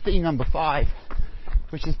to theme number 5,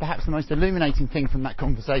 which is perhaps the most illuminating thing from that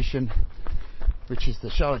conversation, which is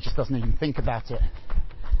that Charlotte just doesn't even think about it.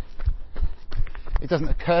 It doesn't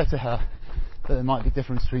occur to her that there might be a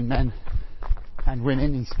difference between men and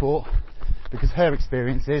women in sport, because her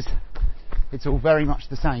experience is it's all very much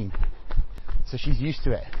the same. So she's used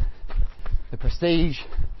to it. The prestige,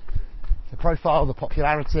 the profile, the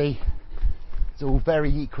popularity, it's all very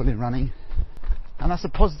equal in running. And that's a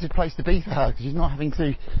positive place to be for her, because she's not having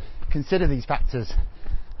to consider these factors.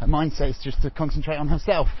 Her mindset is just to concentrate on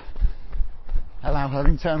herself, allow her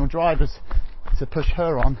internal drivers to push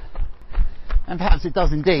her on. And perhaps it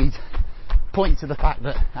does indeed point to the fact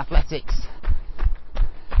that athletics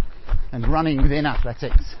and running within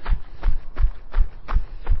athletics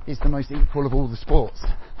is the most equal of all the sports.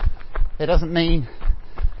 It doesn't mean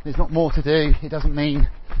there's not more to do. It doesn't mean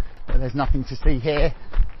that there's nothing to see here.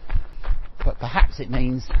 But perhaps it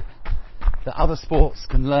means that other sports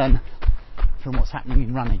can learn from what's happening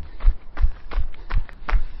in running.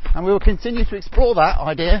 And we will continue to explore that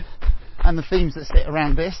idea and the themes that sit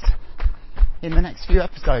around this in the next few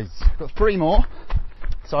episodes. We've got 3 more,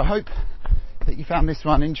 so I hope that you found this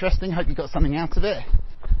one interesting. Hope you got something out of it,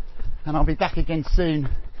 and I'll be back again soon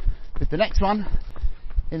with the next one.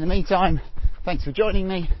 In the meantime, thanks for joining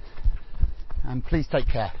me, and please take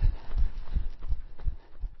care.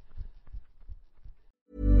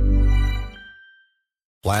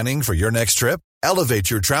 Planning for your next trip? Elevate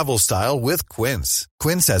your travel style with Quince.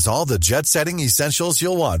 Quince has all the jet-setting essentials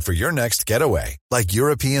you'll want for your next getaway, like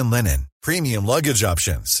European linen, premium luggage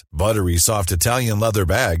options, buttery soft Italian leather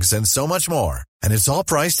bags, and so much more. And it's all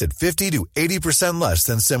priced at 50 to 80% less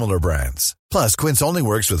than similar brands. Plus, Quince only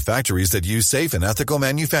works with factories that use safe and ethical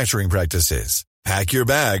manufacturing practices. Pack your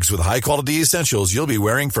bags with high-quality essentials you'll be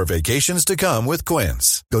wearing for vacations to come with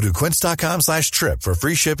Quince. Go to quince.com/trip for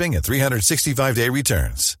free shipping and 365-day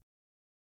returns.